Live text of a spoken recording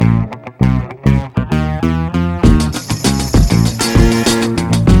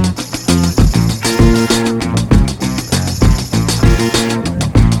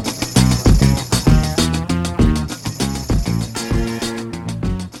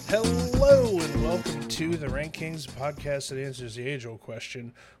to the Rankings podcast that answers the age-old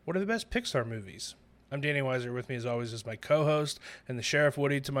question, what are the best Pixar movies? I'm Danny Weiser. With me as always is my co-host and the Sheriff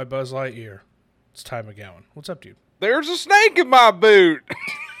Woody to my Buzz Lightyear. It's Ty McGowan. What's up, dude? There's a snake in my boot.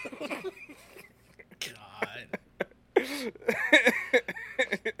 God.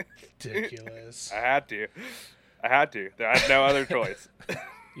 Ridiculous. I had to. I had no other choice.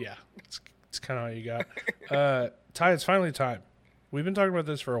 Yeah, it's kind of all you got. Ty, it's finally time. We've been talking about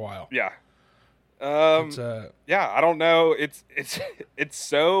this for a while. Yeah. Yeah, I don't know. It's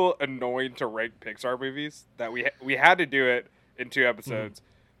so annoying to rank Pixar movies that we had to do it in 2 episodes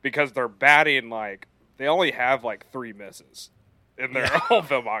because they're batting like they only have like 3 misses in their whole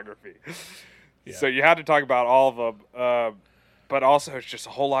filmography. Yeah. So you had to talk about all of them. But also it's just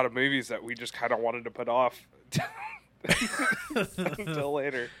a whole lot of movies that we just kind of wanted to put off until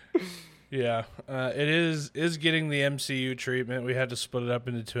later. Yeah, it is getting the MCU treatment. We had to split it up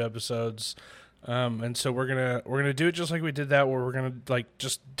into 2 episodes. And so we're gonna do it just like we did that, where we're gonna like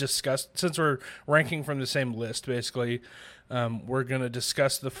just discuss, since we're ranking from the same list basically. We're gonna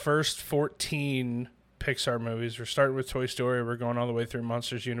discuss the first 14 Pixar movies. We're starting with Toy Story. We're going all the way through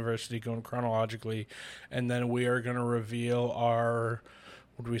Monsters University, going chronologically, and then we are gonna reveal our,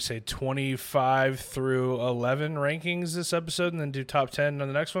 what do we say, 25 through 11 rankings this episode, and then do top 10 on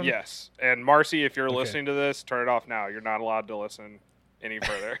the next one. Yes, and Marcy, if you're listening to this, turn it off now. You're not allowed to listen any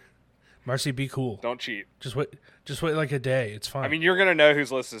further. Marcy, be cool. Don't cheat. Just wait like a day. It's fine. I mean, you're going to know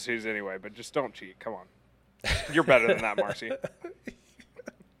whose list is whose anyway, but just don't cheat. Come on. You're better than that, Marcy.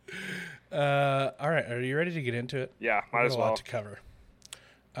 All right. Are you ready to get into it? Yeah, might as well. A lot to cover.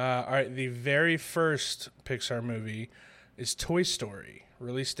 All right. The very first Pixar movie is Toy Story.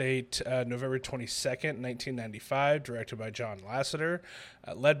 Release date November 22nd, 1995, directed by John Lasseter.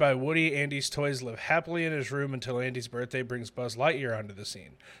 Led by Woody, Andy's toys live happily in his room until Andy's birthday brings Buzz Lightyear onto the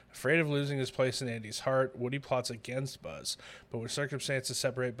scene. Afraid of losing his place in Andy's heart, Woody plots against Buzz. But when circumstances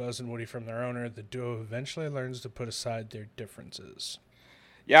separate Buzz and Woody from their owner, the duo eventually learns to put aside their differences.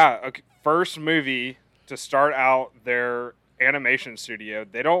 Yeah, okay. First movie to start out their animation studio.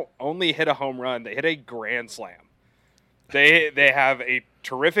 They don't only hit a home run, they hit a grand slam. They have a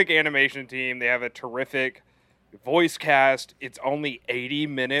terrific animation team. They have a terrific voice cast. It's only 80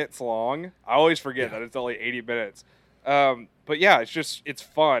 minutes long. I always forget that it's only 80 minutes. But yeah, it's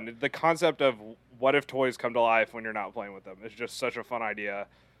fun. The concept of what if toys come to life when you're not playing with them is just such a fun idea.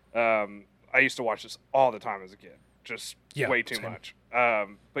 I used to watch this all the time as a kid. Just way too much.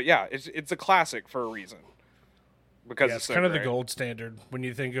 But yeah, it's a classic for a reason. Because it's so kind of the gold standard when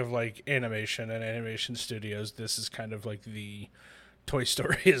you think of like animation and animation studios. This is kind of like the Toy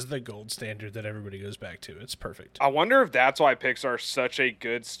Story is the gold standard that everybody goes back to. It's perfect. I wonder if that's why Pixar's such a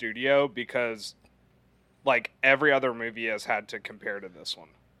good studio, because like every other movie has had to compare to this one.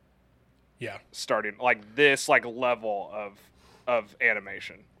 Yeah, starting like this like level of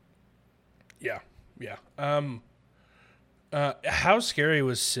animation. Yeah. How scary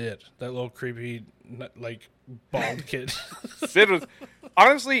was Sid? That little creepy like bald kid. Sid was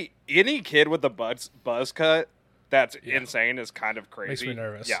honestly, any kid with a buzz cut that's insane is kind of crazy. Makes me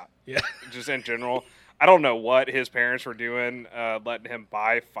nervous. Yeah. Just in general. I don't know what his parents were doing, letting him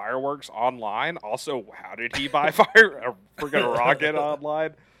buy fireworks online. Also, how did he buy a freaking rocket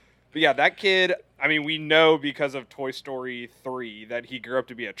online? But yeah, that kid, I mean, we know because of Toy Story 3 that he grew up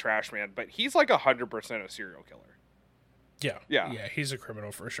to be a trash man, but he's like 100% a serial killer. Yeah, he's a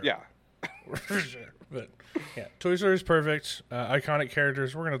criminal for sure. Yeah. For sure. But yeah, Toy Story is perfect. Iconic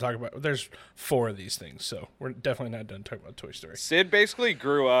characters. We're going to talk about, there's 4 of these things, so we're definitely not done talking about Toy Story. Sid basically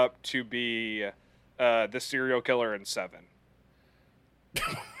grew up to be the serial killer in 7.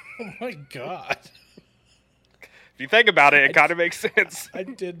 Oh my God. If you think about it, it kind of makes sense. I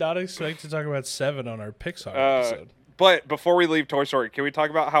did not expect to talk about 7 on our Pixar episode. But before we leave Toy Story, can we talk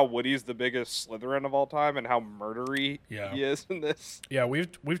about how Woody's the biggest Slytherin of all time and how murdery he is in this? Yeah,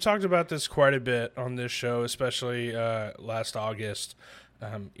 we've talked about this quite a bit on this show, especially last August.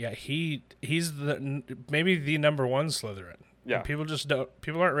 He's maybe the number 1 Slytherin. Yeah, and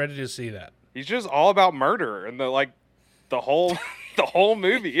people aren't ready to see that. He's just all about murder and the whole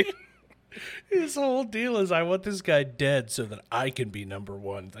movie. His whole deal is, I want this guy dead so that I can be number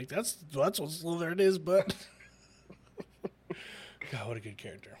 1. Like that's what Slytherin is, but. God, what a good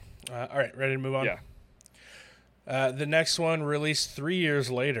character. All right, ready to move on? Yeah. The next one released 3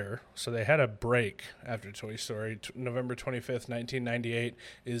 years later, so they had a break after Toy Story. November 25th, 1998,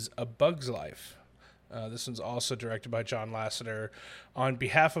 is A Bug's Life. This one's also directed by John Lasseter. On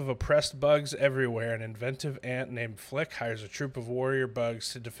behalf of oppressed bugs everywhere, an inventive ant named Flick hires a troop of warrior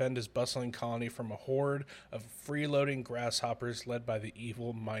bugs to defend his bustling colony from a horde of freeloading grasshoppers led by the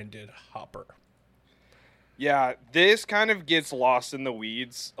evil-minded Hopper. Yeah, this kind of gets lost in the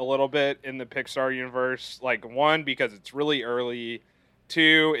weeds a little bit in the Pixar universe. Like, one, because it's really early.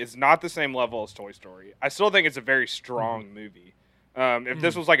 Two, it's not the same level as Toy Story. I still think it's a very strong movie. If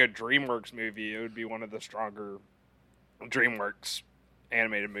this was like a DreamWorks movie, it would be one of the stronger DreamWorks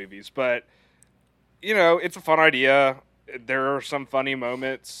animated movies. But, you know, it's a fun idea. There are some funny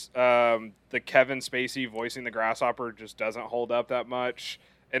moments. The Kevin Spacey voicing the grasshopper just doesn't hold up that much.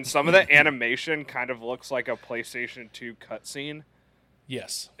 And some of the animation kind of looks like a PlayStation 2 cutscene.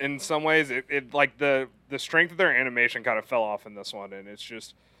 Yes. In some ways, it like the strength of their animation kind of fell off in this one, and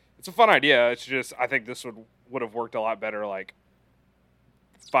it's a fun idea. It's just I think this would have worked a lot better like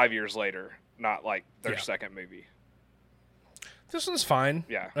 5 years later, not like their second movie. This one's fine.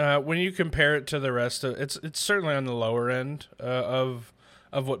 Yeah. When you compare it to the rest of it's certainly on the lower end of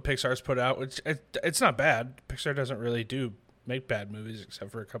what Pixar's put out. Which it's not bad. Pixar doesn't really make bad movies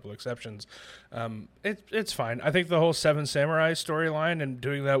except for a couple exceptions. It's fine. I think the whole Seven Samurai storyline and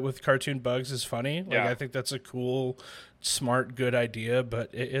doing that with cartoon bugs is funny. Like I think that's a cool, smart, good idea,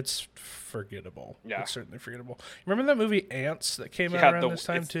 but it's forgettable. Yeah, it's certainly forgettable. Remember that movie Ants that came out around this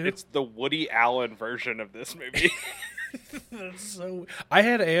time too? It's the Woody Allen version of this movie. That's so. I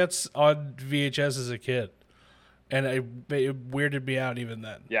had Ants on VHS as a kid, and it weirded me out even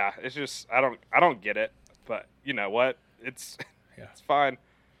then. Yeah, it's just I don't get it, but you know what? It's fine.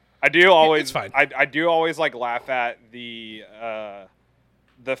 I do always it's fine. I do always like laugh at the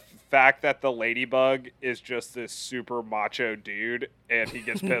fact that the ladybug is just this super macho dude and he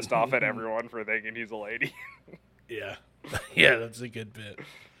gets pissed off at everyone for thinking he's a lady. Yeah. Yeah, that's a good bit.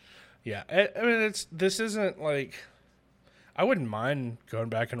 Yeah. I mean this isn't like I wouldn't mind going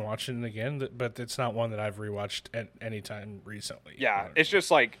back and watching it again, but it's not one that I've rewatched at any time recently. Yeah, it's just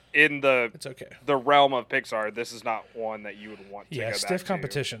like it's okay. The realm of Pixar, this is not one that you would want to go back to. Stiff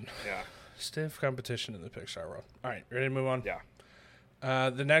competition. Yeah. Stiff competition in the Pixar world. All right, ready to move on? Yeah.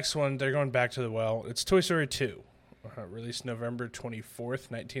 The next one, they're going back to the well. It's Toy Story 2. Released November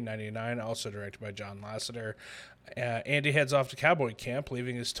 24th, 1999, also directed by John Lasseter. Andy heads off to cowboy camp,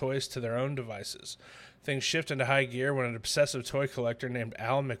 leaving his toys to their own devices. Things shift into high gear when an obsessive toy collector named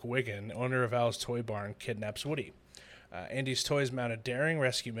Al McWiggin, owner of Al's Toy Barn, kidnaps Woody. Andy's toys mount a daring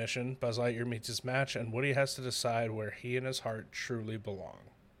rescue mission. Buzz Lightyear meets his match, and Woody has to decide where he and his heart truly belong.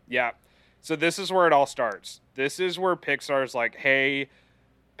 Yeah. So this is where it all starts. This is where Pixar's like, hey,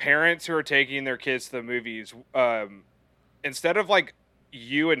 parents who are taking their kids to the movies, instead of like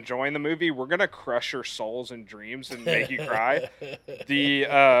you enjoying the movie, we're gonna crush your souls and dreams and make you cry.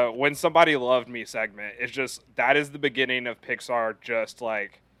 The When Somebody Loved Me segment is just that is the beginning of Pixar just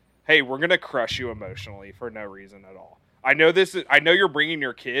like, hey, we're gonna crush you emotionally for no reason at all. I know you're bringing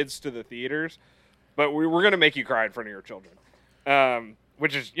your kids to the theaters, but we're gonna make you cry in front of your children,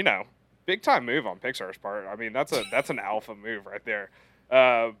 which is big time move on Pixar's part. I mean that's an alpha move right there.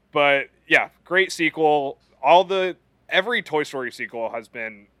 But yeah, great sequel. Every Toy Story sequel has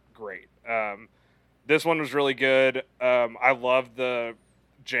been great. This one was really good. I love the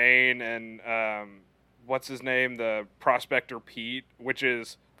Jane and what's his name, the prospector Pete, which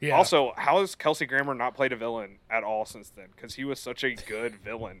is also how has Kelsey Grammer not played a villain at all since then? Because he was such a good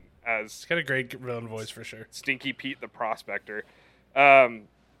villain He's got a great villain voice for sure. Stinky Pete the prospector.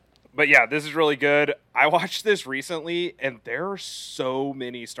 But yeah, this is really good. I watched this recently, and there are so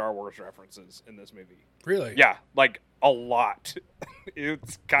many Star Wars references in this movie. Really? Yeah, like a lot.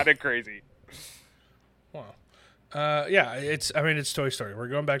 It's kind of crazy. Wow. Yeah, it's Toy Story. We're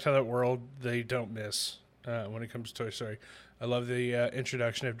going back to that world they don't miss when it comes to Toy Story. I love the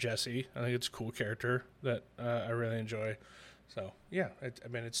introduction of Jessie. I think it's a cool character that I really enjoy. So, yeah,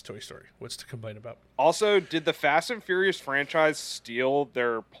 it's Toy Story. What's to complain about? Also, did the Fast and Furious franchise steal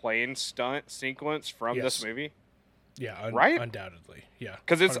their plane stunt sequence from this movie? Yeah, right? Undoubtedly. Yeah.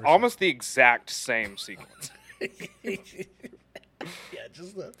 Because it's almost the exact same sequence. Yeah,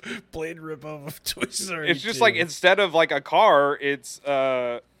 just a plain ripoff of Toy Story. It's just like, instead of like a car, it's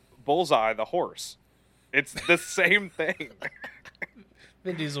Bullseye, the horse. It's the same thing.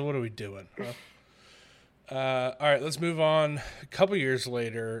 Vin Diesel, what are we doing? Huh? All right, let's move on. A couple years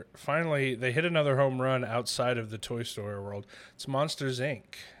later, finally, they hit another home run outside of the Toy Story world. It's Monsters, Inc.,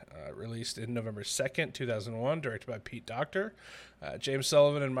 released in November 2nd, 2001, directed by Pete Docter. James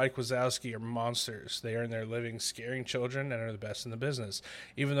Sullivan and Mike Wazowski are monsters. They earn their living scaring children and are the best in the business,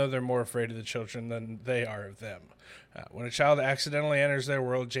 even though they're more afraid of the children than they are of them. When a child accidentally enters their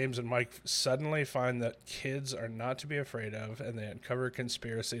world, James and Mike suddenly find that kids are not to be afraid of, and they uncover a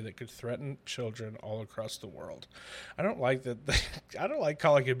conspiracy that could threaten children all across the world. I don't like that. I don't like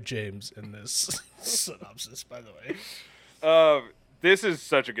calling him James in this synopsis, by the way. This is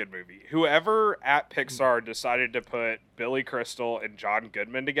such a good movie. Whoever at Pixar decided to put Billy Crystal and John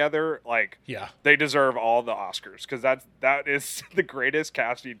Goodman together, like, Yeah. they deserve all the Oscars because that is the greatest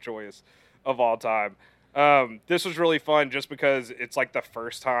casting choice of all time. This was really fun just because it's like the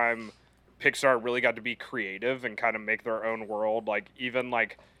first time Pixar really got to be creative and kind of make their own world. Like, even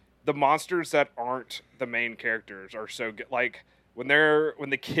like the monsters that aren't the main characters are so good. Like when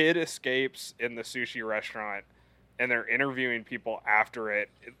the kid escapes in the sushi restaurant and they're interviewing people after it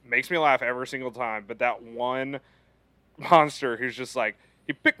makes me laugh every single time. But that one monster who's just like,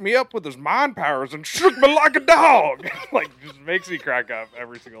 he picked me up with his mind powers and shook me like a dog. Like, just makes me crack up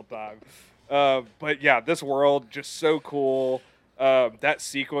every single time. But yeah, this world just so cool. That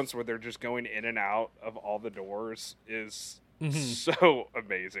sequence where they're just going in and out of all the doors is so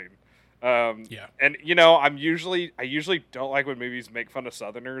amazing. Yeah. And I usually don't like when movies make fun of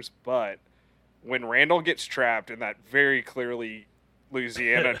Southerners, but when Randall gets trapped in that very clearly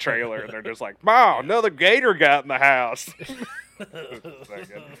Louisiana trailer, and they're just like, "Wow, another gator got in the house." So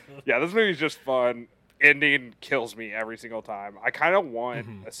good. Yeah, this movie's just fun. Ending kills me every single time. I kind of want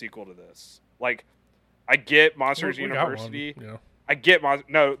a sequel to this. Like, I get Monsters University. Yeah. I get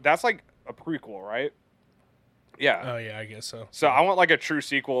no, that's like a prequel, right? Yeah. Oh yeah, I guess so. So I want like a true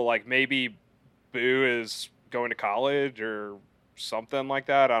sequel, like maybe Boo is going to college or something like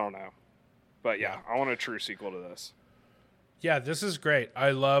that. I don't know. But yeah, I want a true sequel to this. Yeah, this is great. I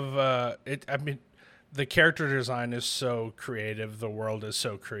love it. I mean, the character design is so creative. The world is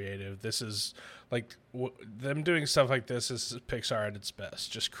so creative. This is like them doing stuff like this is Pixar at its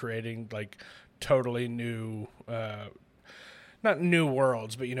best. Just creating like totally new, not new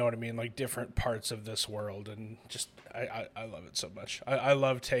worlds, but you know what I mean, like different parts of this world. And just I love it so much. I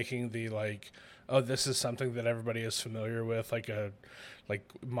love taking the like, oh, this is something that everybody is familiar with, like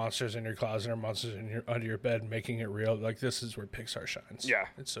monsters in your closet or monsters under your bed, making it real. Like, this is where Pixar shines. Yeah,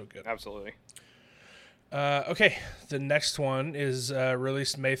 it's so good. Absolutely. Okay, the next one is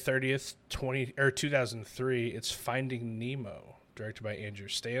released May 30th, 2003. It's Finding Nemo, directed by Andrew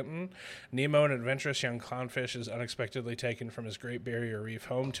Stanton. Nemo, an adventurous young clownfish, is unexpectedly taken from his Great Barrier Reef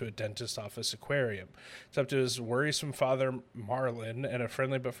home to a dentist's office aquarium. It's up to his worrisome father, Marlin, and a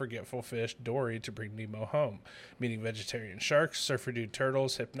friendly but forgetful fish, Dory, to bring Nemo home, meeting vegetarian sharks, surfer dude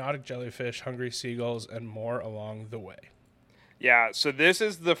turtles, hypnotic jellyfish, hungry seagulls, and more along the way. Yeah, so this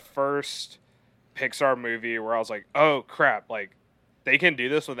is the first Pixar movie where I was like, oh, crap, like, they can do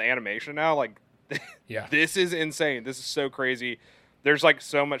this with animation now? Like, yeah, this is insane. This is so crazy. There's like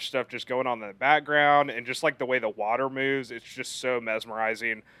so much stuff just going on in the background, and just like the way the water moves, it's just so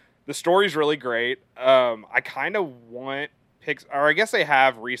mesmerizing. The story's really great. I kind of want Pixar, or I guess they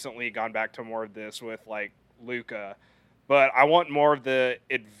have recently gone back to more of this with like Luca, but I want more of the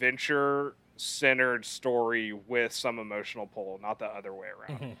adventure centered story with some emotional pull, not the other way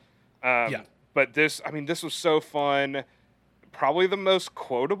around. Yeah. But this was so fun. Probably the most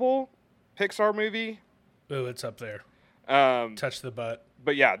quotable Pixar movie. Ooh, it's up there. Touch the butt.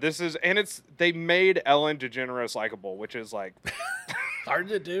 But yeah, they made Ellen DeGeneres likable, which is like hard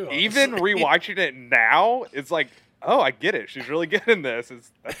to do. Honestly. Even rewatching it now, it's like, oh, I get it. She's really good in this.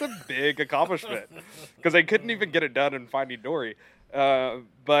 That's a big accomplishment because they couldn't even get it done in Finding Dory.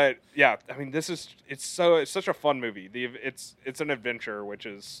 But yeah, I mean, it's such a fun movie. It's an adventure, which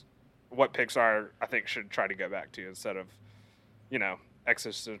is what Pixar I think should try to go back to instead of,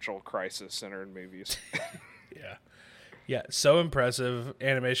 existential crisis centered movies. Yeah, so impressive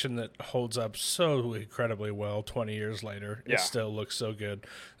animation that holds up so incredibly well 20 years later. It still looks so good.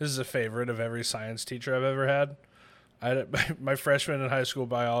 This is a favorite of every science teacher I've ever had. My freshman in high school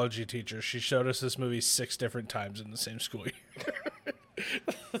biology teacher, she showed us this movie 6 different times in the same school year.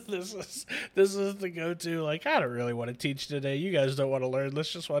 This is the go-to, like, I don't really want to teach today. You guys don't want to learn.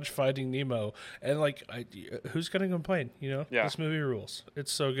 Let's just watch Finding Nemo. And, like, who's going to complain, Yeah. This movie rules.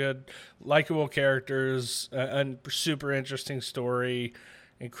 It's so good. Likable characters, and super interesting story,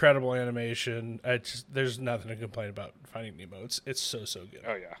 incredible animation. There's nothing to complain about Finding Nemo. It's so good.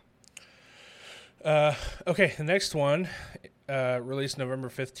 Oh, yeah. Okay, the next one, released November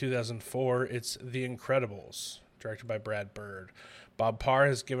 5th, 2004. It's The Incredibles, directed by Brad Bird. Bob Parr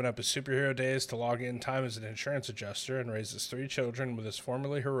has given up his superhero days to log in time as an insurance adjuster and raises 3 children with his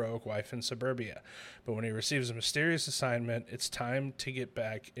formerly heroic wife in suburbia. But when he receives a mysterious assignment, it's time to get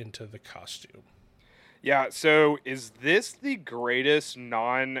back into the costume. Yeah, so is this the greatest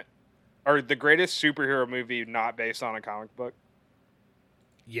the greatest superhero movie not based on a comic book?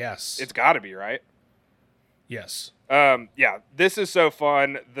 Yes. It's got to be, right? Yes. Yeah, this is so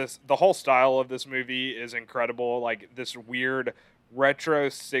fun. The whole style of this movie is incredible. Like, this weird retro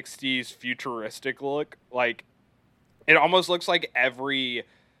 60s futuristic look. Like, It almost looks like every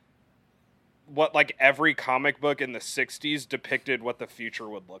comic book in the 60s depicted what the future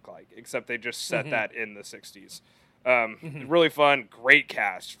would look like, except they just set that in the 60s. Really fun, great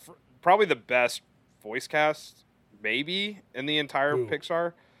cast. Probably the best voice cast, maybe, in the entire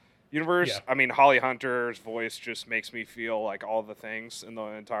Pixar universe. Yeah. I mean, Holly Hunter's voice just makes me feel like all the things in the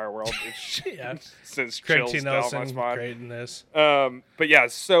entire world. It's since Craig chills T. down my Nelson, spine. great in this. But yeah,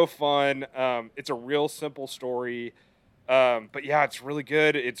 it's so fun. It's a real simple story. But yeah, it's really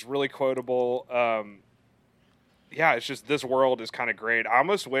good. It's really quotable. Yeah, it's just, this world is kind of great. I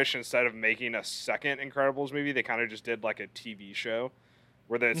almost wish instead of making a second Incredibles movie, they kind of just did like a TV show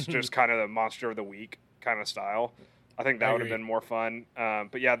where that's just kind of the Monster of the Week kind of style. I think that would have been more fun.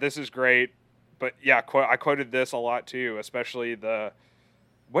 But yeah, this is great. But yeah, I quoted this a lot too, especially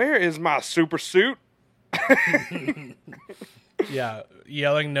 "Where is my super suit?" Yeah,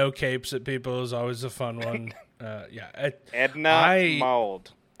 yelling "no capes" at people is always a fun one. Edna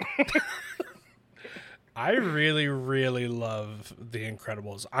Mold. I really, really love The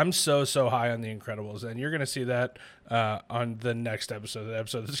Incredibles. I'm so high on The Incredibles, and you're going to see that on the next episode, the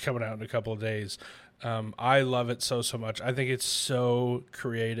episode that's coming out in a couple of days. I love it so much. I think it's so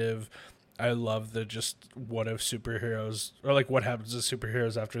creative. I love the just what if superheroes, or like what happens to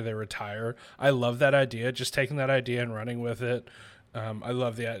superheroes after they retire. I love that idea, just taking that idea and running with it. I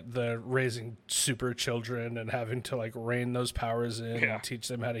love the raising super children and having to like rein those powers in and teach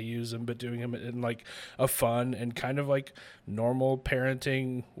them how to use them, but doing them in like a fun and kind of like normal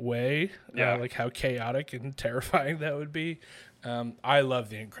parenting way. Like how chaotic and terrifying that would be. I love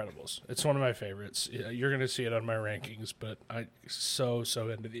The Incredibles. It's one of my favorites. You're going to see it on my rankings, but I'm so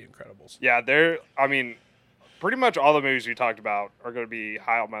into The Incredibles. Yeah, pretty much all the movies we talked about are going to be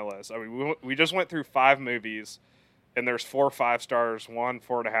high on my list. I mean, we just went through 5 movies, and there's 4 5 stars, 1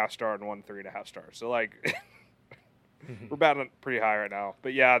 4.5 star, and 1 3.5 stars. So like, we're batting pretty high right now.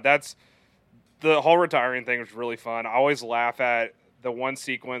 But yeah, that's the whole retiring thing was really fun. I always laugh at the one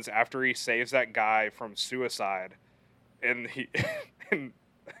sequence after he saves that guy from suicide, and and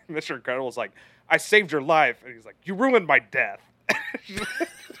Mr. Incredible's like, "I saved your life," and he's like, "You ruined my death."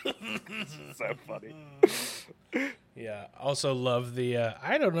 So funny. Yeah. Also love the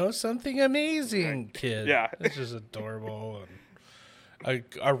I don't know, something amazing kid. Yeah. It's just adorable, and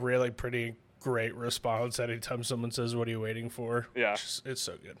a really pretty great response anytime someone says, "What are you waiting for?" Yeah. It's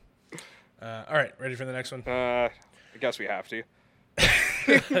so good. All right, ready for the next one? I guess we have to.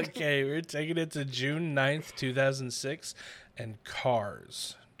 Okay, we're taking it to June 9th, 2006, and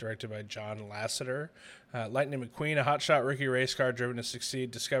Cars, directed by John Lasseter. Lightning McQueen, a hotshot rookie race car driven to succeed,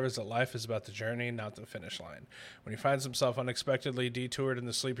 discovers that life is about the journey, not the finish line. When he finds himself unexpectedly detoured in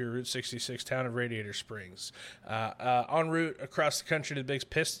the sleepy Route 66 town of Radiator Springs. En route across the country to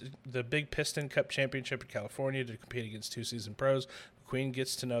the Big Piston Cup Championship in California to compete against 2 seasoned pros, McQueen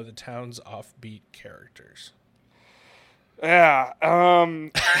gets to know the town's offbeat characters. Yeah.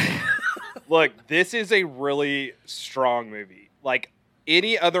 Look, this is a really strong movie. Like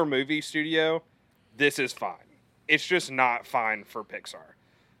any other movie studio, this is fine. It's just not fine for Pixar.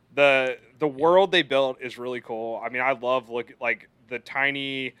 The world they built is really cool. I mean, I love like the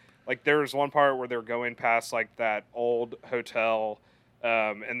tiny, like there's one part where they're going past like that old hotel,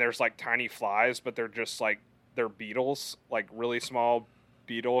 and there's like tiny flies, but they're just like they're beetles, like really small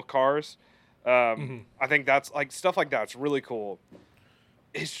beetle cars. I think that's like stuff like that's really cool.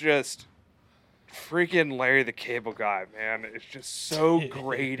 It's just freaking Larry the Cable Guy, man. It's just so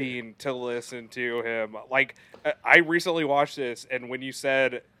grating to listen to him. Like I recently watched this, and when you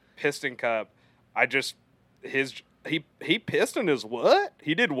said Piston Cup, he pissed in his what?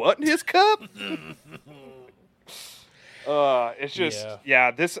 He did what in his cup? It's just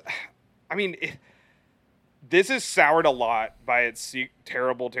this. I mean. This is soured a lot by its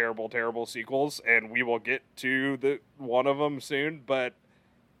terrible sequels, and we will get to one of them soon. But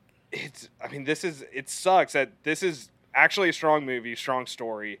it sucks that this is actually a strong movie, strong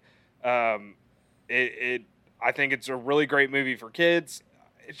story. I think it's a really great movie for kids.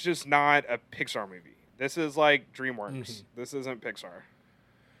 It's just not a Pixar movie. This is like DreamWorks. Mm-hmm. This isn't Pixar.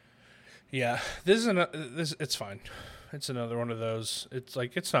 Yeah, it's fine. It's another one of those. It's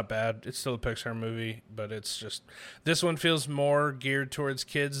like, it's not bad. It's still a Pixar movie, but it's just, this one feels more geared towards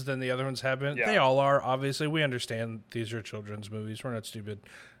kids than the other ones have been. Yeah. They all are, obviously. We understand these are children's movies. We're not stupid.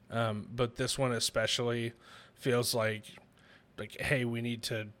 But this one especially feels like, hey, we need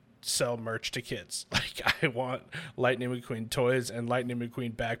to sell merch to kids. Like, I want Lightning McQueen toys and Lightning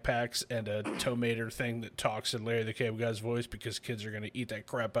McQueen backpacks and a tomato thing that talks in Larry the Cable Guy's voice, because kids are going to eat that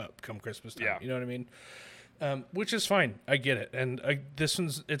crap up come Christmas time. Yeah. You know what I mean? Which is fine. I get it. And this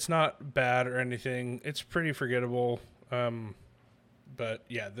one's, it's not bad or anything. It's pretty forgettable. But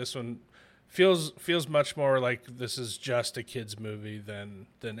yeah, this one feels much more like this is just a kids movie than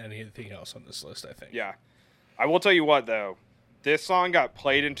anything else on this list, I think. Yeah. I will tell you what, though. This song got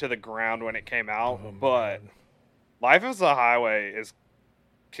played into the ground when it came out, but Life is a Highway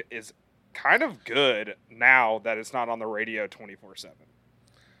is kind of good now that it's not on the radio 24/7.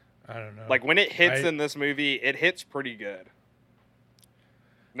 I don't know. Like, when it hits in this movie, it hits pretty good.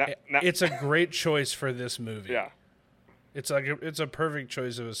 It's a great choice for this movie. Yeah. It's a perfect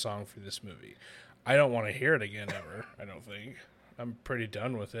choice of a song for this movie. I don't want to hear it again ever, I don't think. I'm pretty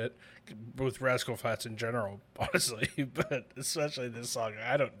done with it, with Rascal Flatts in general, honestly, but especially this song.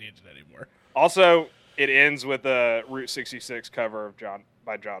 I don't need it anymore. Also, it ends with a Route 66 cover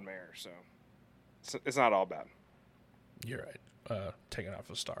by John Mayer, so it's not all bad. You're right. Taking off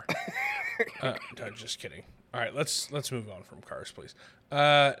a star. No, just kidding. All right, let's move on from Cars, please.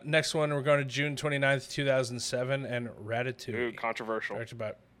 Next one, we're going to June 29th, 2007, and Ratatouille. Ooh, controversial.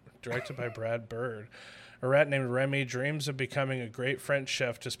 Directed by Brad Bird. A rat named Remy dreams of becoming a great French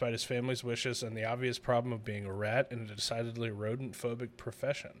chef despite his family's wishes and the obvious problem of being a rat in a decidedly rodent-phobic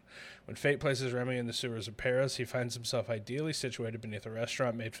profession. When fate places Remy in the sewers of Paris, he finds himself ideally situated beneath a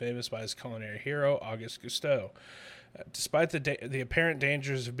restaurant made famous by his culinary hero, Auguste Cousteau. Despite the apparent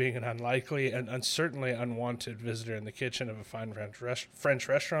dangers of being an unlikely and certainly unwanted visitor in the kitchen of a fine French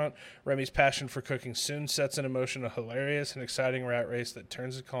restaurant, Remy's passion for cooking soon sets in motion a hilarious and exciting rat race that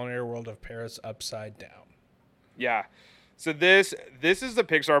turns the culinary world of Paris upside down. Yeah. So this is the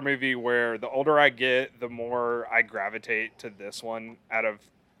Pixar movie where the older I get, the more I gravitate to this one out of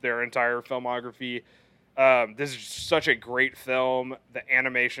their entire filmography. This is such a great film. The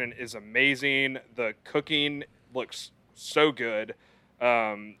animation is amazing. The cooking looks so good.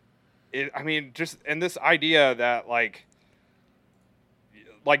 And this idea that like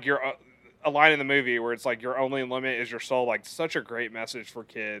you're a line in the movie where it's like your only limit is your soul, like such a great message for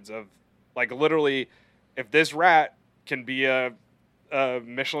kids of like literally if this rat can be a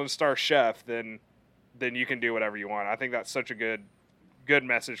Michelin star chef, then you can do whatever you want. I think that's such a good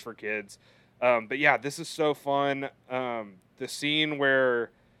message for kids. But yeah, this is so fun. The scene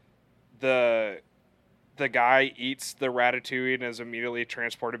where the guy eats the ratatouille and is immediately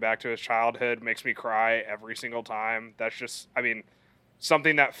transported back to his childhood makes me cry every single time. That's just,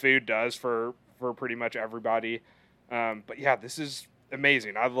 something that food does for pretty much everybody. But yeah, this is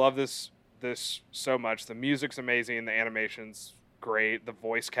amazing. I love this so much. The music's amazing. The animation's great. The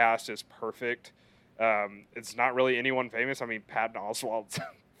voice cast is perfect. It's not really anyone famous. Patton Oswalt's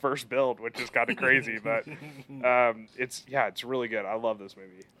first build, which is kind of crazy, but it's really good. I love this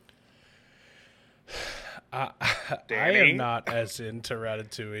movie. I am not as into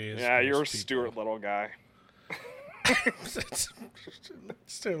Ratatouille as you're a Stuart Little guy.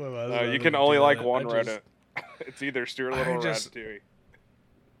 Stuart Little. No, you can only like one rodent. It's either Stuart Little or Ratatouille.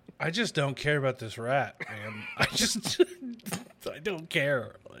 I just don't care about this rat, man. I don't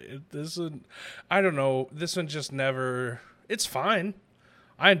care. This one, I don't know. This one just never. It's fine.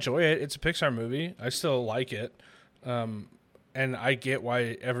 I enjoy it. It's a Pixar movie. I still like it. And I get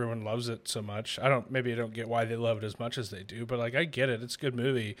why everyone loves it so much. I don't get why they love it as much as they do, but like I get it. It's a good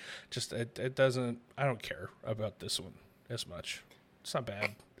movie. Just it doesn't. I don't care about this one as much. It's not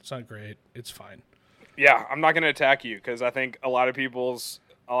bad. It's not great. It's fine. Yeah, I'm not going to attack you because I think a lot of people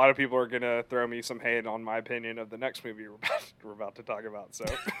are going to throw me some hate on my opinion of the next movie we're about to talk about. So,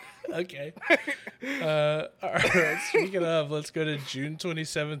 okay. All right. Speaking of, let's go to June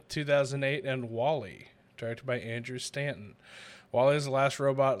 27th, 2008, and WALL-E, directed by Andrew Stanton. WALL-E is the last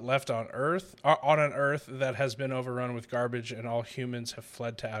robot left on an Earth that has been overrun with garbage, and all humans have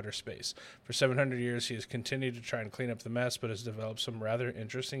fled to outer space. For 700 years, he has continued to try and clean up the mess, but has developed some rather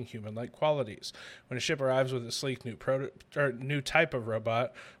interesting human-like qualities. When a ship arrives with a sleek new type of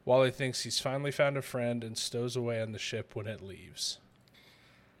robot, WALL-E thinks he's finally found a friend and stows away on the ship when it leaves.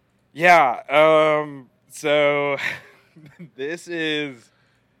 Yeah. So this is.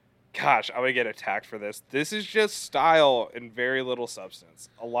 Gosh, I'm going to get attacked for this. This is just style and very little substance.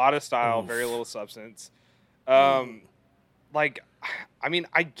 A lot of style, Oof. Very little substance. I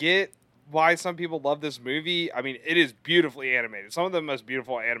get why some people love this movie. It is beautifully animated. Some of the most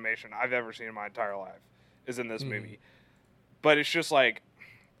beautiful animation I've ever seen in my entire life is in this movie. But it's just like,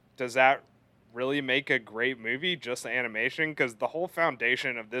 does that really make a great movie, just the animation? Because the whole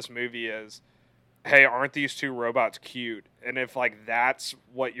foundation of this movie is, hey, aren't these two robots cute? And if, that's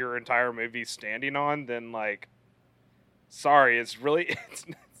what your entire movie's standing on, then, sorry, it's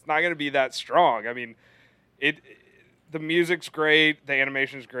not going to be that strong. The music's great. The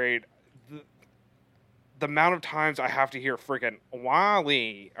animation's great. the amount of times I have to hear freaking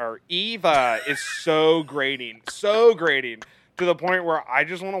Wally or Eva is so grating to the point where I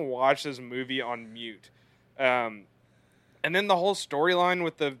just want to watch this movie on mute. And then the whole storyline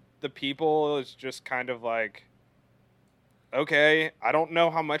with the people is just kind of like, okay, I don't know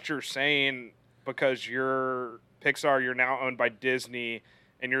how much you're saying because you're Pixar, you're now owned by Disney,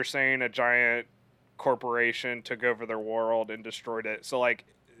 and you're saying a giant corporation took over their world and destroyed it. So like,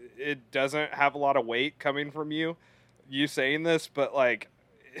 it doesn't have a lot of weight coming from you saying this, but like,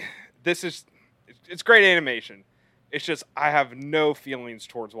 it's great animation. It's just, I have no feelings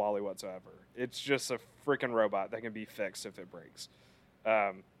towards Wally whatsoever. It's just a freaking robot that can be fixed if it breaks.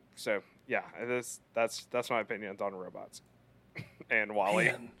 So yeah, that's my opinions on robots and Wally.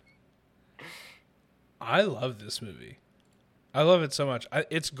 Man, I love this movie. I love it so much.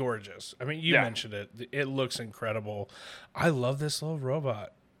 It's gorgeous. I mean, you mentioned it. It looks incredible. I love this little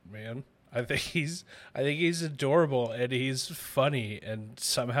robot, man. I think he's adorable, and he's funny and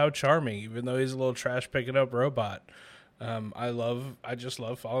somehow charming, even though he's a little trash picking up robot. I just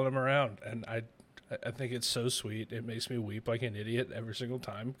love following him around, and I think it's so sweet. It makes me weep like an idiot every single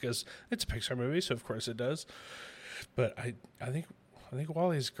time because it's a Pixar movie, so of course it does. But I think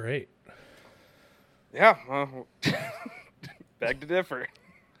Wally's great. Yeah, well, beg to differ.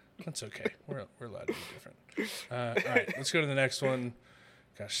 That's okay. We're allowed to be different. All right, let's go to the next one.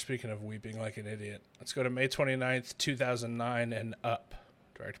 Gosh, speaking of weeping like an idiot, let's go to May 29th, 2009, and Up,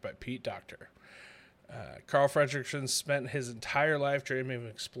 directed by Pete Docter. Carl Fredricksen spent his entire life dreaming of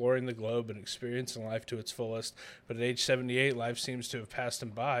exploring the globe and experiencing life to its fullest, but at age 78, life seems to have passed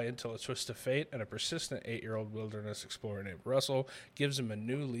him by until a twist of fate and a persistent 8-year-old wilderness explorer named Russell gives him a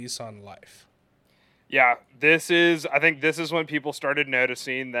new lease on life. Yeah, I think this is when people started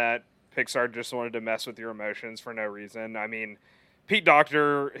noticing that Pixar just wanted to mess with your emotions for no reason. I mean, Pete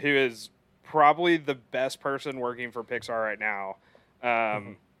Docter, who is probably the best person working for Pixar right now,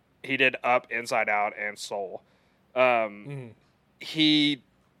 he did Up, Inside Out, and Soul. He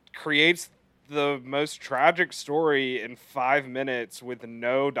creates the most tragic story in 5 minutes with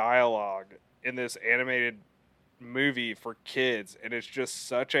no dialogue in this animated movie for kids, and it's just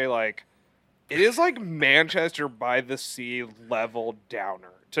such a like... It is like Manchester by the Sea level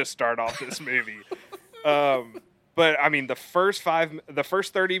downer to start off this movie. But I mean, the first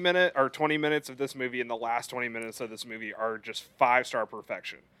 30 minutes or 20 minutes of this movie and the last 20 minutes of this movie are just 5-star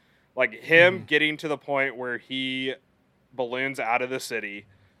perfection. Like him getting to the point where he balloons out of the city,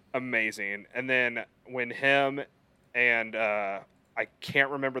 amazing. And then when him and I can't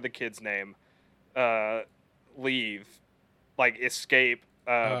remember the kid's name, leave, like escape.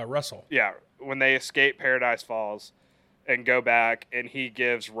 Russell. Yeah, when they escape Paradise Falls and go back, and he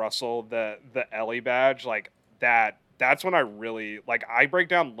gives Russell the Ellie badge, like that's when I really like. I break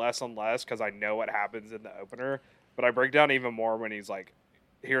down less and less because I know what happens in the opener, but I break down even more when he's like,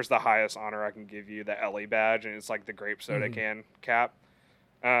 "Here's the highest honor I can give you, the Ellie badge," and it's like the grape soda can cap.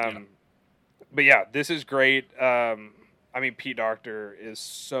 But yeah, this is great. I mean, Pete Docter is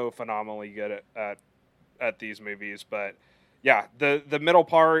so phenomenally good at these movies, but. Yeah, the middle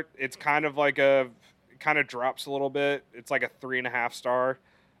part, it's kind of like kind of drops a little bit. It's like a 3.5 star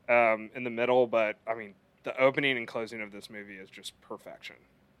in the middle, but I mean, the opening and closing of this movie is just perfection.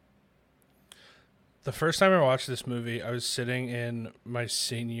 The first time I watched this movie, I was sitting in my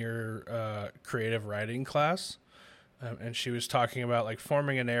senior creative writing class, and she was talking about like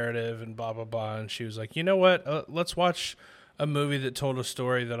forming a narrative and blah, blah, blah. And she was like, you know what, let's watch a movie that told a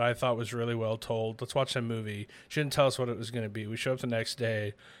story that I thought was really well told. Let's watch that movie. She didn't tell us what it was going to be. We show up the next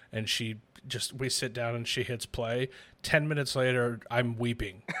day, and we sit down, and she hits play. 10 minutes later, I'm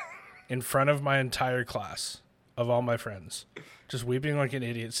weeping in front of my entire class of all my friends, just weeping like an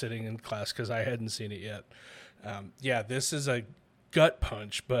idiot sitting in class because I hadn't seen it yet. Yeah, this is a gut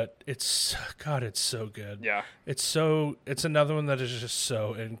punch, but it's so good. Yeah, it's another one that is just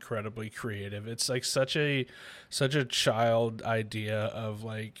so incredibly creative. It's like such a child idea of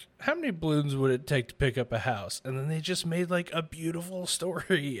like, how many balloons would it take to pick up a house, and then they just made like a beautiful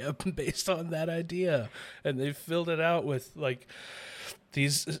story based on that idea, and they filled it out with like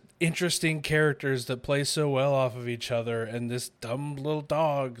these interesting characters that play so well off of each other, and this dumb little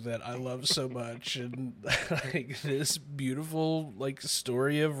dog that I love so much, and like this beautiful like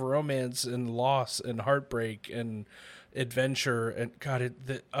story of romance and loss and heartbreak and adventure. And God,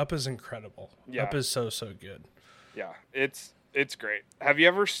 the Up is incredible. Yeah. Up is so good. Yeah, it's great. Have you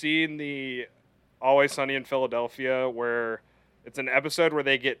ever seen the Always Sunny in Philadelphia, where it's an episode where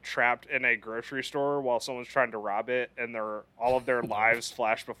they get trapped in a grocery store while someone's trying to rob it, and all of their lives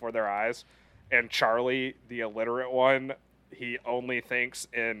flash before their eyes? And Charlie, the illiterate one, he only thinks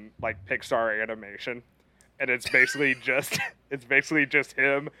in like Pixar animation. and it's basically just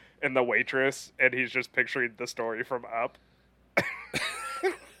him and the waitress, and he's just picturing the story from Up.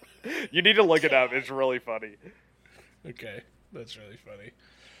 You need to look it up. It's really funny. Okay, that's really funny.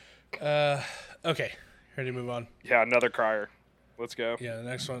 Okay, ready to move on? Yeah, another crier. Let's go. Yeah, the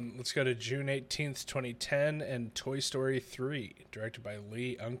next one. Let's go to June 18th, 2010, and Toy Story 3, directed by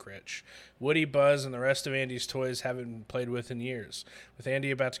Lee Unkrich. Woody, Buzz, and the rest of Andy's toys haven't been played with in years. With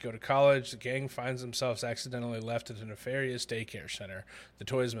Andy about to go to college, the gang finds themselves accidentally left at a nefarious daycare center. The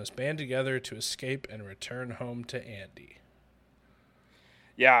toys must band together to escape and return home to Andy.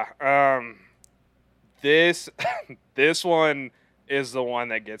 Yeah, this this one is the one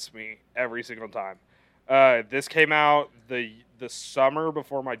that gets me every single time. This came out the summer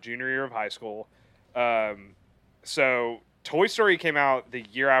before my junior year of high school. So Toy Story came out the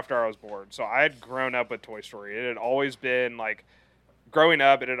year after I was born. So I had grown up with Toy Story. It had always been like growing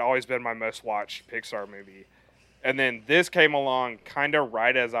up. It had always been my most watched Pixar movie. And then this came along kind of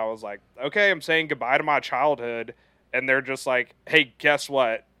right as I was like, okay, I'm saying goodbye to my childhood. And they're just like, hey, guess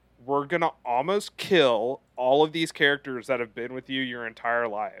what? We're going to almost kill all of these characters that have been with you your entire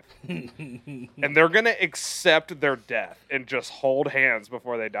life. And they're going to accept their death and just hold hands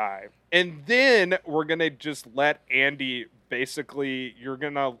before they die. And then we're going to just let Andy, basically, you're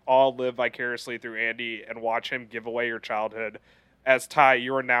going to all live vicariously through Andy and watch him give away your childhood. As Ty,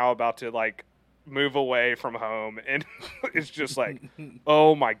 you are now about to, like, move away from home. And it's just like,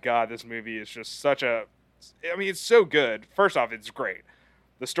 oh my God, this movie is just such a... I mean, it's so good. First off, it's great.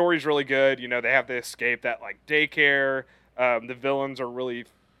 The story's really good. You know, they have to escape that like daycare. The villains are really,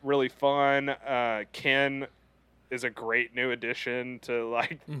 really fun. Ken is a great new addition to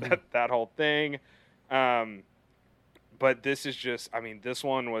like that whole thing. But this is just, I mean, this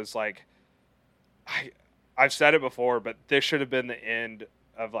one was like, I've said it before, but this should have been the end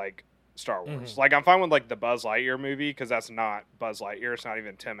of like Star Wars. Like, I'm fine with like the Buzz Lightyear movie because that's not Buzz Lightyear. It's not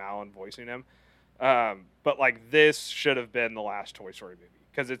even Tim Allen voicing him. But like this should have been the last Toy Story movie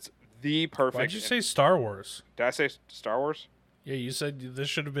because it's the perfect. Why'd you say Star Wars? Did I say Star Wars? Yeah, you said this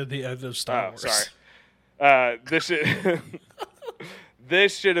should have been the end of Star Wars. Sorry.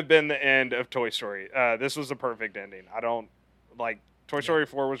 This should have been the end of Toy Story. This was a perfect ending. I don't like Toy Story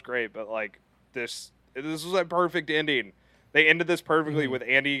 4 was great, but like this was a perfect ending. They ended this perfectly with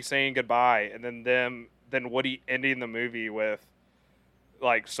Andy saying goodbye, and then Woody ending the movie with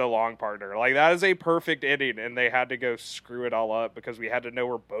like so long, partner. Like that is a perfect ending, and they had to go screw it all up because we had to know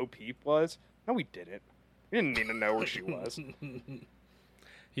where Bo Peep was. No, we didn't. We didn't need to know where she was.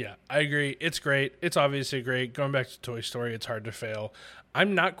 Yeah, I agree. It's great. It's obviously great. Going back to Toy Story, it's hard to fail.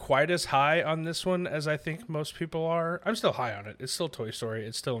 I'm not quite as high on this one as I think most people are. I'm still high on it. It's still Toy Story.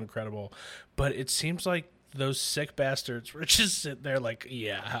 It's still incredible. But it seems like those sick bastards were just sitting there like,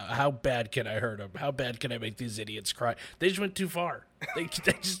 yeah, how bad can I hurt them? How bad can I make these idiots cry? They just went too far. They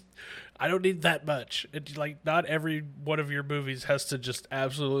just, I don't need that much. It's like not every one of your movies has to just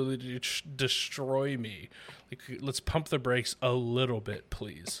absolutely destroy me. Like, let's pump the brakes a little bit,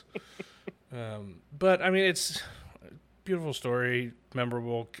 please. But I mean, it's a beautiful story,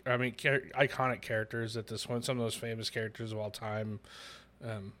 memorable. I mean, iconic characters at this one. Some of those famous characters of all time.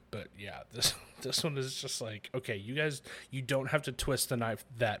 But yeah, this one is just like, okay, you guys, you don't have to twist the knife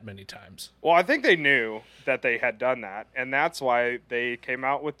that many times. Well, I think they knew that they had done that, and that's why they came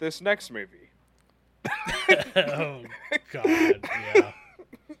out with this next movie. Oh God, yeah.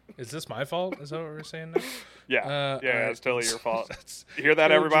 Is this my fault? Is that what we're saying now? Yeah, it's totally your fault. You hear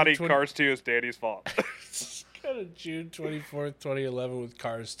that, everybody? Cars 2 is Danny's fault. Got a June 24th, 2011 with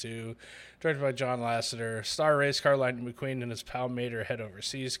Cars 2, directed by John Lasseter. Star race car Lightning McQueen and his pal Mater head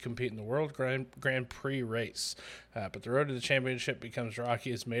overseas, compete in the World Grand Prix race. But the road to the championship becomes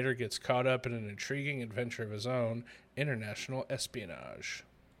rocky as Mater gets caught up in an intriguing adventure of his own, international espionage.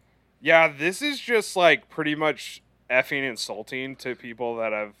 Yeah, this is just like pretty much effing insulting to people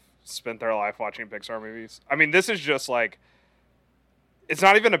that have spent their life watching Pixar movies. I mean, this is just like, it's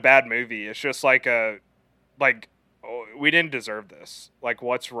not even a bad movie. It's just like oh, we didn't deserve this. Like,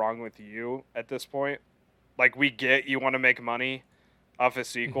 what's wrong with you at this point? Like, we get you want to make money off a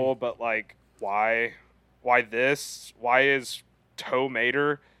sequel, but like, why this? Why is Tow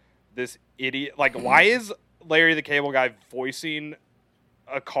Mater this idiot? Like, why is Larry the Cable Guy voicing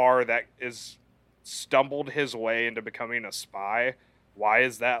a car that is stumbled his way into becoming a spy? Why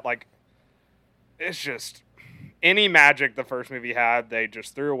is that? Like, it's just any magic the first movie had, they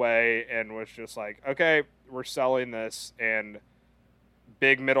just threw away and was just like, okay, we're selling this, and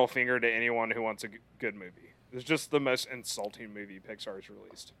big middle finger to anyone who wants a good movie. It's just the most insulting movie Pixar's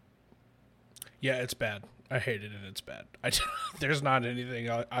released. Yeah, it's bad. I hate it, and it's bad. There's not anything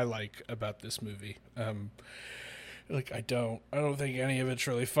I like about this movie. Like I don't think any of it's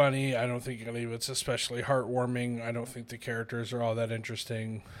really funny. I don't think any of it's especially heartwarming. I don't think the characters are all that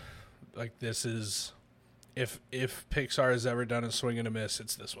interesting. Like this is, if Pixar has ever done a swing and a miss,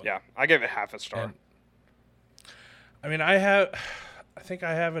 it's this one. Yeah, I give it half a star. And, I mean, I think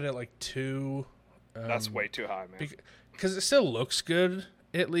I have it at like 2. That's way too high, man. Because it still looks good,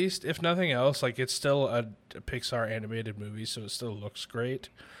 at least. If nothing else, like it's still a Pixar animated movie, so it still looks great.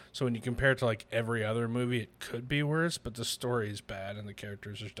 So when you compare it to like every other movie, it could be worse, but the story is bad and the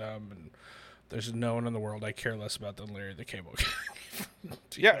characters are dumb and there's no one in the world I care less about than Larry the Cable Guy.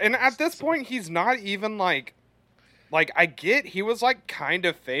 Yeah, and at this point, he's not even like I get he was like kind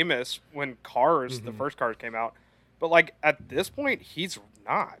of famous when Cars, the first Cars came out, but like at this point, he's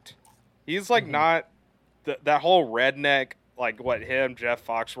not. He's like not that whole redneck, like what him, Jeff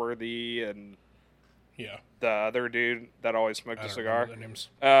Foxworthy, and the other dude that always smoked a cigar. Their names.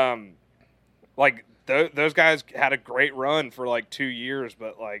 Like those guys had a great run for like 2 years,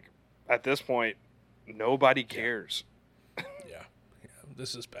 but like at this point, nobody cares. Yeah,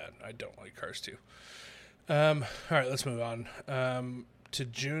 this is bad. I don't like Cars 2. All right, let's move on to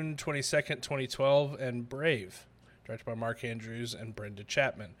June 22nd, 2012, and Brave, directed by Mark Andrews and Brenda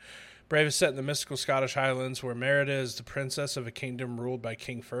Chapman. Brave is set in the mystical Scottish Highlands, where Merida is the princess of a kingdom ruled by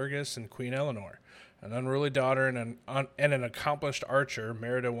King Fergus and Queen Eleanor. An unruly daughter and an accomplished archer,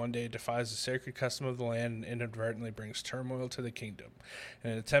 Merida one day defies the sacred custom of the land and inadvertently brings turmoil to the kingdom. In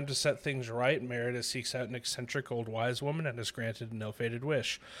an attempt to set things right, Merida seeks out an eccentric old wise woman and is granted an ill-fated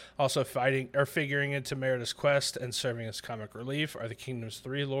wish. Also figuring into Merida's quest and serving as comic relief are the kingdom's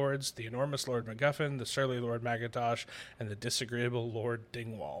 3 lords, the enormous Lord MacGuffin, the surly Lord Macintosh, and the disagreeable Lord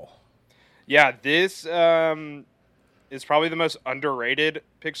Dingwall. Yeah, this is probably the most underrated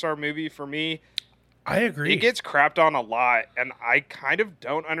Pixar movie for me. I agree. It gets crapped on a lot, and I kind of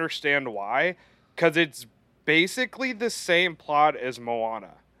don't understand why, because it's basically the same plot as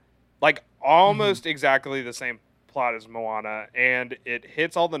Moana. Like, almost exactly the same plot as Moana, and it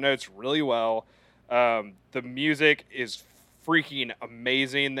hits all the notes really well. The music is freaking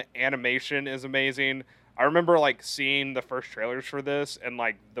amazing. The animation is amazing. I remember, like, seeing the first trailers for this, and,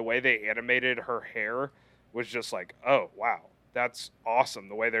 like, the way they animated her hair was just like, oh, wow, that's awesome.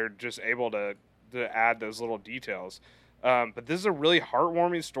 The way they're just able to add those little details. But this is a really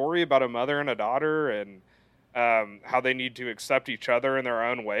heartwarming story about a mother and a daughter and how they need to accept each other in their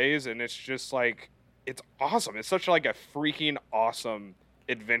own ways. And it's just like, it's awesome. It's such like a freaking awesome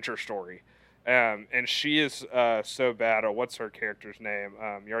adventure story. And she is so bad. What's her character's name?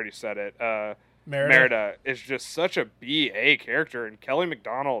 You already said it. Merida is just such a B.A. character. And Kelly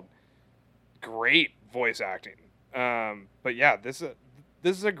MacDonald, great voice acting. But yeah, this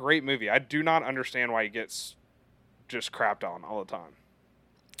is a great movie. I do not understand why it gets just crapped on all the time.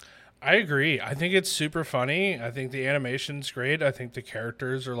 I agree. I think it's super funny. I think the animation's great. I think the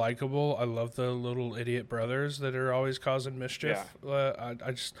characters are likable. I love the little idiot brothers that are always causing mischief. Yeah.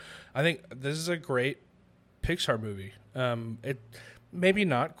 I think this is a great Pixar movie. It maybe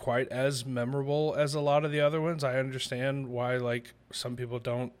not quite as memorable as a lot of the other ones. I understand why like some people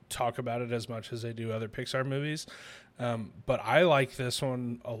don't talk about it as much as they do other Pixar movies. But I like this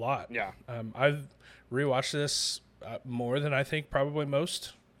one a lot. Yeah. I've rewatched this more than I think probably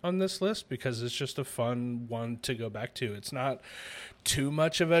most on this list because it's just a fun one to go back to. It's not too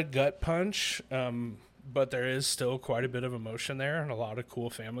much of a gut punch, but there is still quite a bit of emotion there and a lot of cool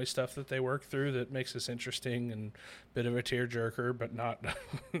family stuff that they work through that makes this interesting and a bit of a tearjerker, but not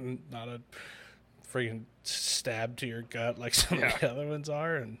not a freaking stab to your gut like some of the other ones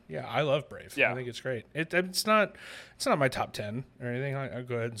are. And yeah, I love Brave. I think it's great. It's not my top 10 or anything. I'll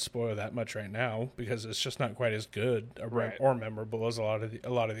go ahead and spoil that much right now because it's just not quite as good or memorable as a lot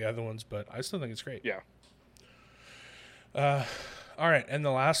of the other ones, but I still think it's great. Yeah. All right, and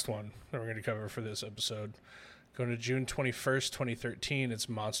the last one that we're going to cover for this episode, going to June 21st, 2013, it's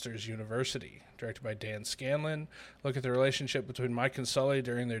Monsters University, directed by Dan Scanlon. Look at the relationship between Mike and Sully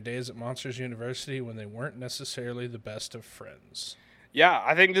during their days at Monsters University when they weren't necessarily the best of friends. Yeah,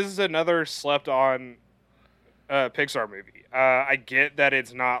 I think this is another slept-on Pixar movie. I get that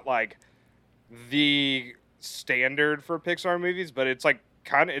it's not like the standard for Pixar movies, but it's like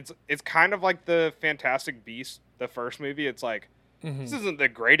it's kind of like the Fantastic Beasts, the first movie. It's like, this isn't the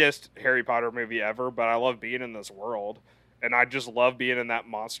greatest Harry Potter movie ever, but I love being in this world, and I just love being in that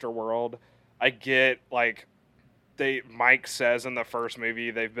monster world. I get, like, Mike says in the first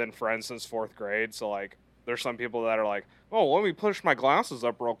movie they've been friends since 4th grade, so, like, there's some people that are like, oh, let me push my glasses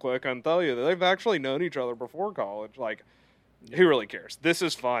up real quick and tell you that they've actually known each other before college. Like, Who really cares? This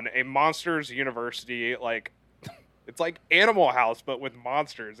is fun. A Monsters University, like it's like Animal House but with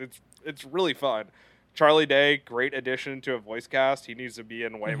monsters. It's really fun. Charlie Day, great addition to a voice cast. He needs to be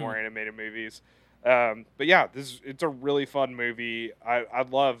in way more animated movies. But yeah, it's a really fun movie. I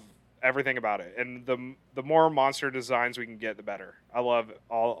love everything about it, and the more monster designs we can get, the better. I love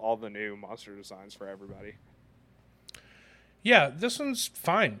all the new monster designs for everybody. Yeah, this one's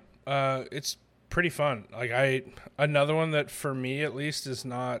fine. It's pretty fun. Like another one that for me at least is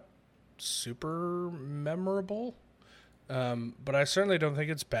not super memorable, but I certainly don't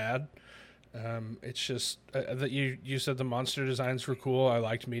think it's bad. It's just that you said the monster designs were cool. I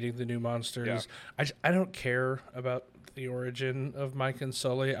liked meeting the new monsters. Yeah. I don't care about the origin of Mike and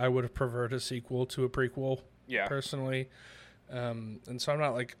Sully. I would have preferred a sequel to a prequel. Yeah. Personally, and so I'm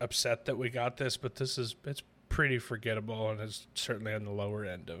not like upset that we got this, but it's pretty forgettable and is certainly on the lower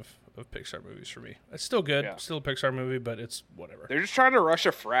end of Pixar movies for me. It's still good, still a Pixar movie, but it's whatever. They're just trying to rush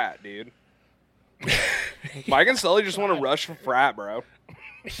a frat, dude. Mike and Sully just want to rush a frat, bro.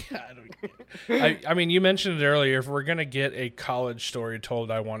 Yeah, I mean, you mentioned it earlier. If we're gonna get a college story told,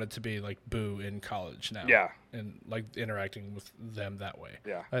 I want it to be like Boo in college now. Yeah, and like interacting with them that way.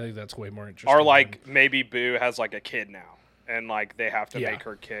 Yeah, I think that's way more interesting. Or like maybe Boo has like a kid now, and like they have to make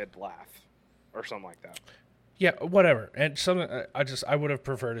her kid laugh, or something like that. Yeah, whatever. And something I would have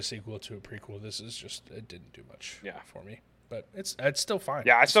preferred a sequel to a prequel. This is just it didn't do much. For me, but it's still fine.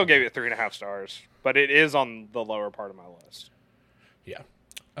 Yeah, I still gave it 3.5 stars, but it is on the lower part of my list. Yeah.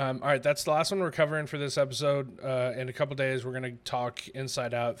 All right, that's the last one we're covering for this episode. In a couple days, we're going to talk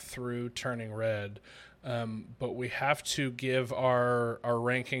Inside Out through Turning Red. But we have to give our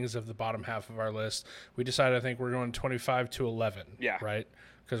rankings of the bottom half of our list. We decided, I think, we're going 25 to 11. Yeah. Right?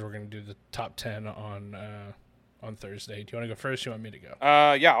 Because we're going to do the top 10 on Thursday. Do you want to go first? Or do you want me to go?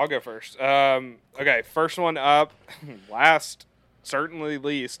 Yeah, I'll go first. Okay, first one up, last, certainly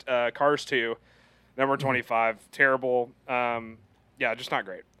least, Cars 2, number 25. Terrible. Yeah, just not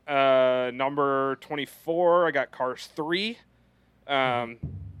great. Number 24, I got Cars 3.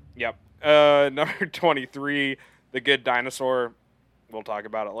 Yep. Number 23, The Good Dinosaur. We'll talk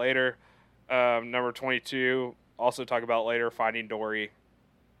about it later. Number 22, also talk about it later, Finding Dory.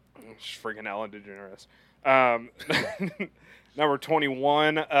 Freaking Ellen DeGeneres. Number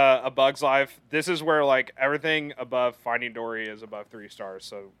 21, A Bug's Life. This is where like everything above Finding Dory is above 3 stars,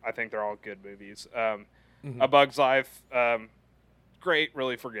 so I think they're all good movies. A Bug's Life, great,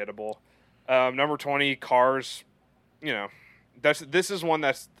 really forgettable. Number 20, Cars. You know, this is one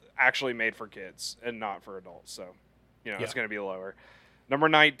that's actually made for kids and not for adults, so it's going to be lower. Number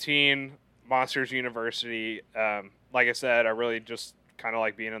 19, Monsters University. Like I said, I really just kind of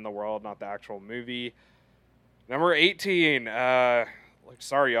like being in the world, not the actual movie. Number 18,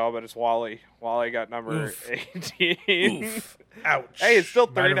 sorry y'all, but it's Wall-E. Wall-E got number 18. Oof. Ouch. Hey, it's still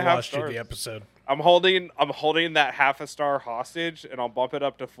 3.5 stars. The episode. I'm holding that half a star hostage, and I'll bump it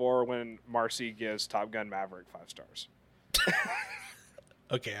up to 4 when Marcy gives Top Gun Maverick 5 stars.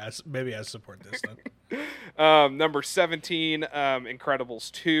 Okay, maybe I support this then. Number 17,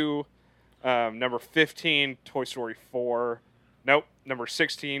 Incredibles 2. Number 15, Toy Story 4. Nope. Number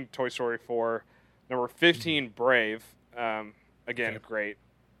 16, Toy Story 4. Number 15, Brave. Again, great.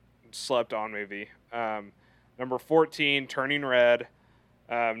 Slept on movie. Number 14, Turning Red.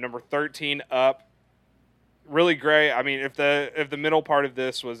 Number 13, Up. Really great. I mean, if the middle part of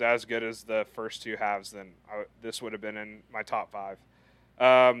this was as good as the first two halves, then this would have been in my top 5.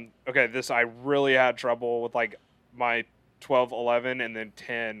 Okay, this I really had trouble with, like my 12, 11, and then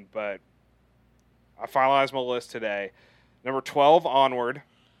 10, but I finalized my list today. Number 12, Onward.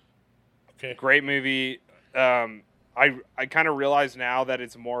 Okay. Great movie. I kind of realize now that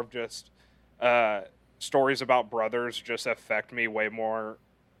it's more of just stories about brothers just affect me way more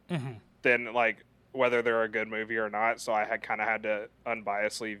than like whether they're a good movie or not. So I had to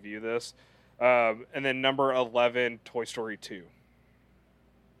unbiasedly view this. And then number 11, Toy Story 2.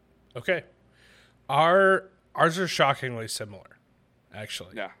 Okay. Ours are shockingly similar,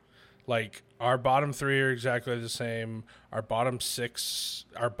 actually. Yeah. Like, our bottom 3 are exactly the same. Our bottom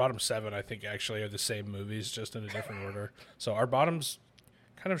 7, I think, actually are the same movies, just in a different order. So our bottom's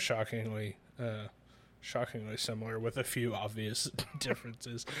kind of shockingly similar with a few obvious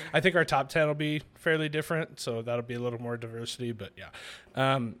differences. I think our top 10 will be fairly different, so that'll be a little more diversity, but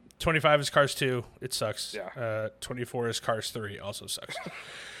yeah. 25 is Cars 2. It sucks. Yeah. 24 is Cars 3. Also sucks.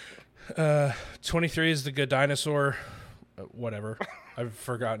 23 is The Good Dinosaur. Whatever. I've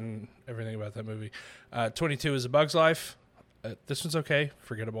forgotten everything about that movie. 22 is A Bug's Life. This one's okay.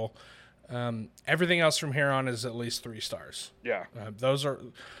 Forgettable. Everything else from here on is at least 3 stars. Yeah. Those are...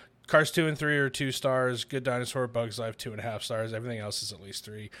 Cars 2 and 3 are 2 stars. Good Dinosaur, Bugs Life, 2.5 stars. Everything else is at least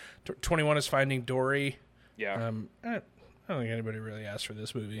 3. 21 is Finding Dory. Yeah. I don't think anybody really asked for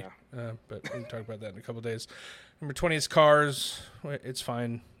this movie, but we can talk about that in a couple days. Number 20 is Cars. It's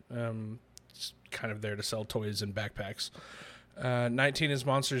fine. It's kind of there to sell toys and backpacks. 19 is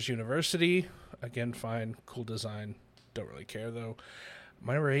Monsters University. Again, fine. Cool design. Don't really care, though.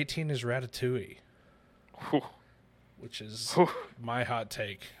 My number 18 is Ratatouille, which is my hot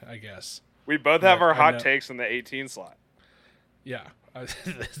take, I guess. We both have our hot takes in the 18 slot. Yeah.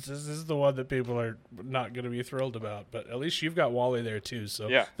 This is the one that people are not going to be thrilled about, but at least you've got Wally there, too, so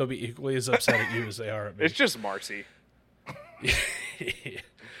they'll be equally as upset at you as they are at me. It's just Marcy.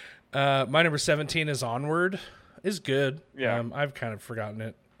 My number 17 is Onward. Is good. Yeah. I've kind of forgotten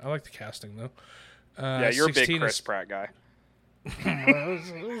it. I like the casting, though. You're a big Chris Pratt guy. I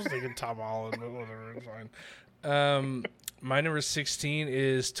was thinking Tom Holland, but whatever, it's fine. My number 16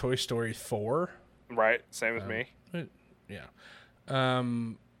 is Toy Story 4. Right, same as me. Yeah.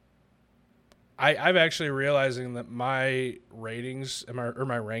 I've actually realizing that my ratings or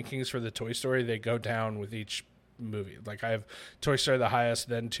my rankings for the Toy Story, they go down with each movie. Like I have Toy Story the highest,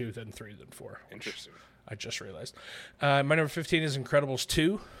 then 2, then 3, then 4. Interesting. I just realized. My number 15 is Incredibles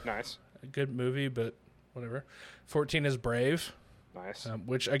 2. Nice. A good movie, but whatever. 14 is Brave. Nice.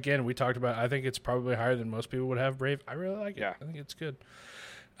 Which, again, we talked about. I think it's probably higher than most people would have Brave. I really like it. Yeah. I think it's good.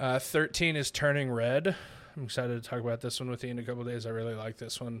 13 is Turning Red. I'm excited to talk about this one with you in a couple of days. I really like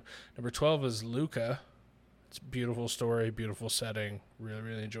this one. Number 12 is Luca. It's a beautiful story, beautiful setting. Really,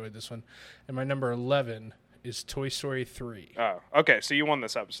 really enjoyed this one. And my number 11 is Toy Story 3. Oh, okay. So you won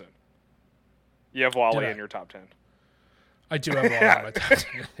this episode. You have Wally in your top 10. I do have Wally in my top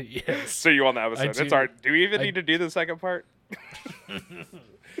 10. Yes. So you won the episode. It's all right. Do we even need to do the second part?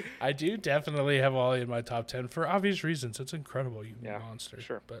 I do definitely have Wally in my top 10 for obvious reasons. It's incredible, you monster.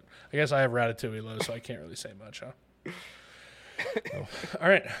 Sure. But I guess I have Ratatouille low, so I can't really say much, huh? All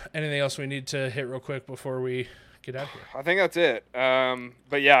right. Anything else we need to hit real quick before we get out of here? I think that's it.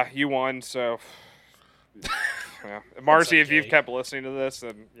 But yeah, you won, so yeah. Marcy, if you've kept listening to this,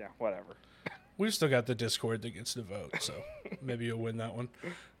 then whatever. We've still got the Discord that gets to vote, so maybe you'll win that one.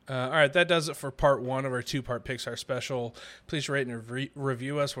 All right, that does it for part 1 of our 2-part Pixar special. Please rate and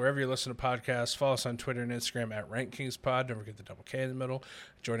review us wherever you listen to podcasts. Follow us on Twitter and Instagram at RankKingsPod. Don't forget the double K in the middle.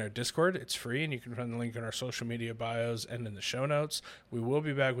 Join our Discord. It's free, and you can find the link in our social media bios and in the show notes. We will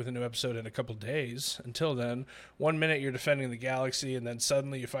be back with a new episode in a couple days. Until then, 1 minute you're defending the galaxy, and then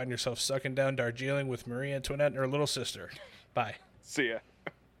suddenly you find yourself sucking down Darjeeling with Marie Antoinette and her little sister. Bye. See ya.